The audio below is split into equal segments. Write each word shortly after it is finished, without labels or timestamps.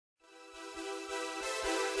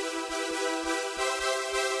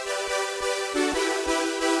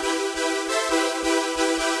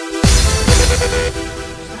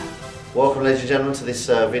Welcome, ladies and gentlemen, to this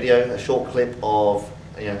video, a short clip of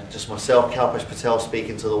just myself, Kalpesh Patel,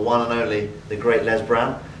 speaking to the one and only, the great Les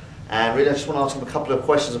Brown. And really, I just want to ask him a couple of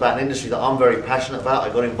questions about an industry that I'm very passionate about.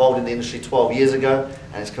 I got involved in the industry 12 years ago,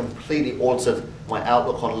 and it's completely altered my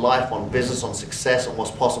outlook on life, on business, on success, on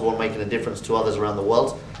what's possible, and making a difference to others around the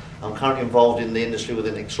world. I'm currently involved in the industry with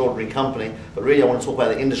an extraordinary company, but really I want to talk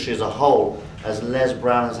about the industry as a whole, as Les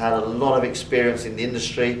Brown has had a lot of experience in the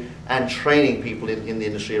industry and training people in the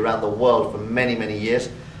industry around the world for many, many years.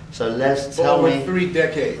 So Les, tell me... 3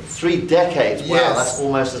 decades. 3 decades? Wow, yes. That's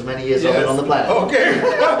almost as many years I've been on the planet. Okay.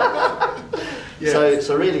 Yes.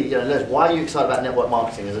 So really, Les, why are you excited about network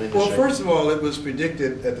marketing as an industry? Well, first of all, it was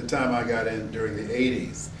predicted at the time I got in during the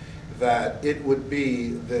 80s that it would be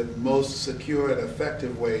the most secure and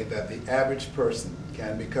effective way that the average person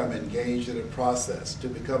can become engaged in a process to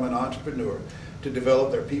become an entrepreneur, to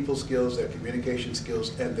develop their people skills, their communication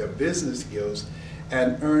skills, and their business skills,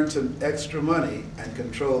 and earn some extra money and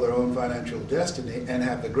control their own financial destiny and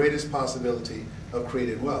have the greatest possibility of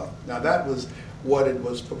creating wealth. Now that was what it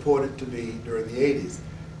was purported to be during the 80s.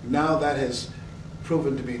 Now that has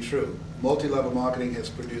proven to be true. Multi-level marketing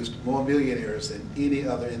has produced more millionaires than any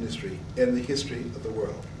other industry in the history of the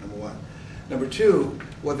world, number one. Number two,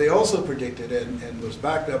 what they also predicted and was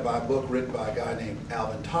backed up by a book written by a guy named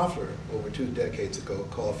Alvin Toffler over 2 decades ago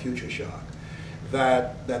called Future Shock,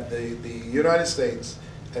 that the United States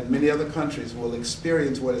and many other countries will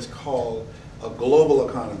experience what is called a global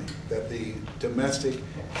economy, that the domestic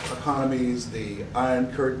economies, the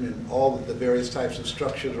Iron Curtain, and all of the various types of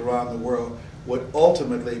structures around the world would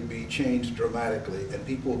ultimately be changed dramatically, and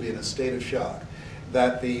people will be in a state of shock.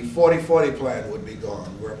 That the 40-40 plan would be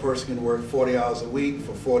gone, where a person can work 40 hours a week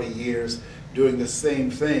for 40 years doing the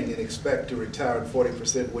same thing and expect to retire at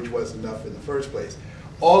 40%, which wasn't enough in the first place.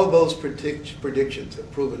 All of those predictions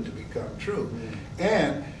have proven to become true.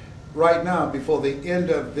 And right now, before the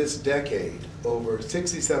end of this decade, over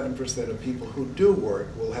 67% of people who do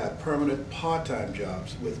work will have permanent part-time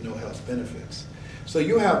jobs with no health benefits. So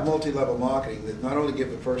you have multi-level marketing that not only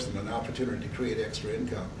give a person an opportunity to create extra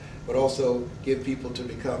income, but also give people to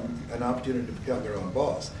become an opportunity to become their own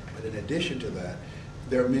boss. But in addition to that,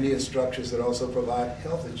 there are many structures that also provide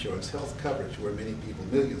health insurance, health coverage, where many people,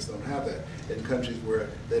 millions, don't have that in countries where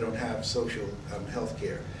they don't have social health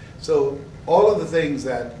care. So all of the things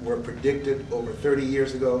that were predicted over 30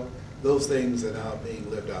 years ago, those things are now being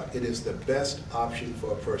lived out. It is the best option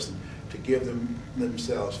for a person to give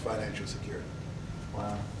themselves financial security.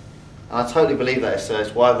 Wow. And I totally believe that.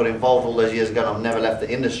 It's why I got involved all those years ago and I've never left the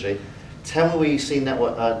industry. Tell me where you see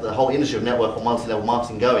network, the whole industry of network or multi-level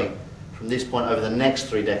marketing going from this point over the next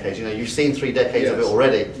 3 decades. You know, you've seen 3 decades Yes. of it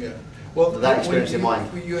already. Yeah. Well, that experience in mind.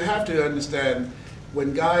 You have to understand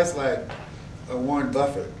when guys like Warren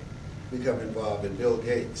Buffett become involved, and Bill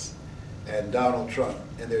Gates and Donald Trump,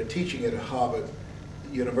 and they're teaching at Harvard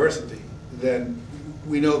University, then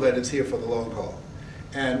we know that it's here for the long haul.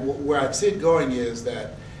 And where I see it going is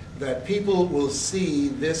that people will see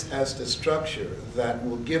this as the structure that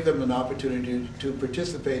will give them an opportunity to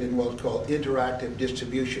participate in what's called interactive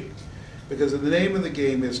distribution. Because the name of the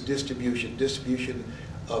game is distribution, distribution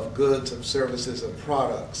of goods, of services, of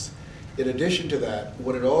products. In addition to that,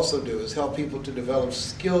 what it also does is help people to develop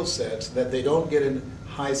skill sets that they don't get in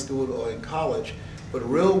high school or in college, but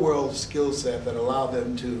real-world skill set that allow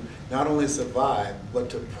them to not only survive, but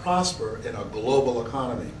to prosper in a global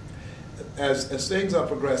economy. As things are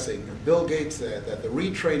progressing, Bill Gates said that the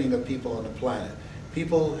retraining of people on the planet,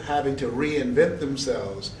 people having to reinvent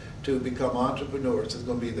themselves to become entrepreneurs, is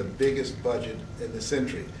going to be the biggest budget in the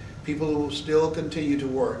century. People who will still continue to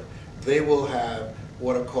work, they will have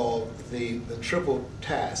what are called the triple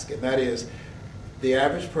task, and that is the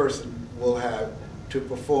average person will have to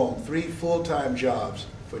perform 3 full-time jobs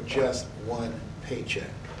for just 1 paycheck.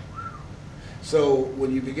 So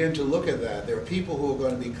when you begin to look at that, there are people who are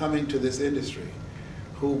going to be coming to this industry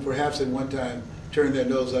who perhaps at one time turned their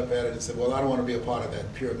nose up at it and said, well, I don't want to be a part of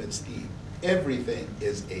that pyramid scheme. Everything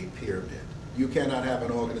is a pyramid. You cannot have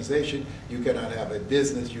an organization, you cannot have a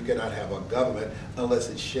business, you cannot have a government unless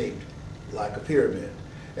it's shaped like a pyramid.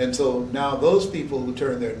 And so now those people who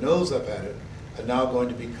turn their nose up at it are now going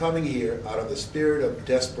to be coming here out of the spirit of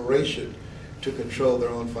desperation to control their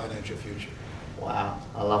own financial future. Wow,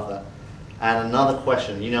 I love that. And another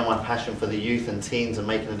question, you know my passion for the youth and teens and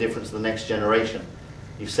making a difference to the next generation.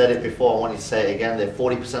 You've said it before, I want you to say it again, they're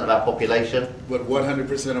 40% of our population. But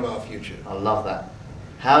 100% of our future. I love that.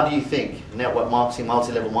 How do you think network marketing,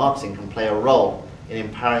 multi-level marketing can play a role in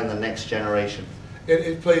empowering the next generation?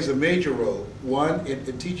 It plays a major role. One,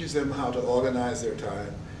 it teaches them how to organize their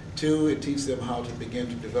time. 2, it teaches them how to begin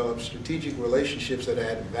to develop strategic relationships that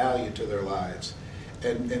add value to their lives.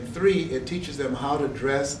 And 3, it teaches them how to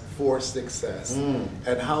dress for success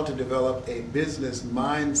and how to develop a business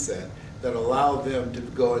mindset that allow them to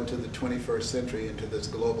go into the 21st century, into this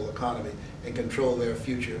global economy, and control their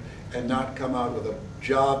future, and not come out with a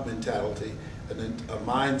job mentality and a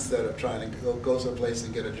mindset of trying to go someplace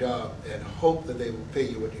and get a job and hope that they will pay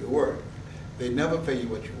you what you're worth. They never pay you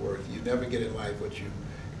what you're worth. You never get in life what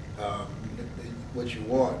you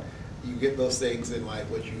want. You get those things in life,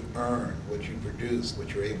 what you earn, what you produce,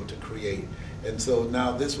 what you're able to create. And so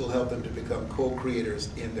now this will help them to become co-creators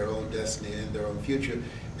in their own destiny, in their own future.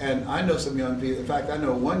 And I know some young people, in fact, I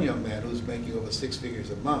know one young man who's making over 6 figures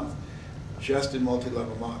a month just in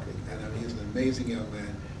multi-level marketing. And I mean, he's an amazing young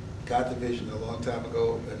man. Got the vision a long time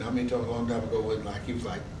ago, and I mean, a long time ago when he was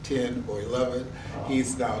like 10 or 11. Wow.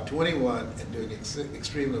 He's now 21 and doing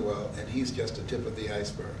extremely well, and he's just the tip of the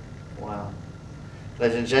iceberg. Wow.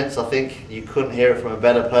 Ladies and gents, I think you couldn't hear it from a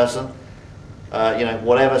better person. You know,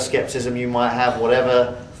 whatever skepticism you might have,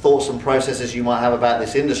 whatever thoughts and processes you might have about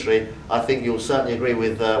this industry, I think you'll certainly agree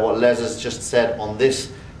with what Les has just said on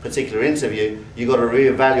this particular interview. You've got to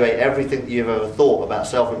reevaluate everything that you've ever thought about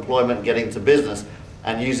self-employment, getting into business,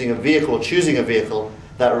 and using a vehicle, or choosing a vehicle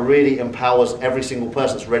that really empowers every single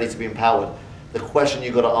person that's ready to be empowered. The question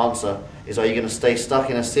you've got to answer is, are you going to stay stuck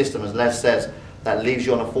in a system, as Les says, that leaves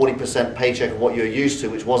you on a 40% paycheck of what you're used to,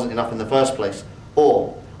 which wasn't enough in the first place?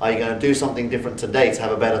 Or are you going to do something different today to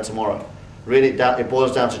have a better tomorrow? Really, it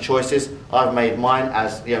boils down to choices. I've made mine,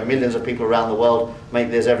 as you know, millions of people around the world make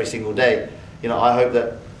theirs every single day. You know, I hope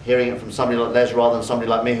that hearing it from somebody like Les rather than somebody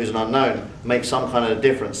like me who's an unknown makes some kind of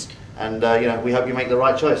difference. And you know, we hope you make the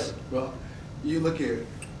right choice. Well, you look here.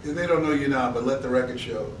 They don't know you now, but let the record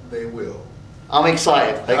show they will. I'm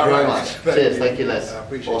excited. Thank you very much. Cheers. You. Thank you, Les. I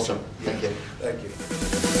appreciate it. Awesome. Yeah. Thank you.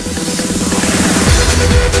 Thank you.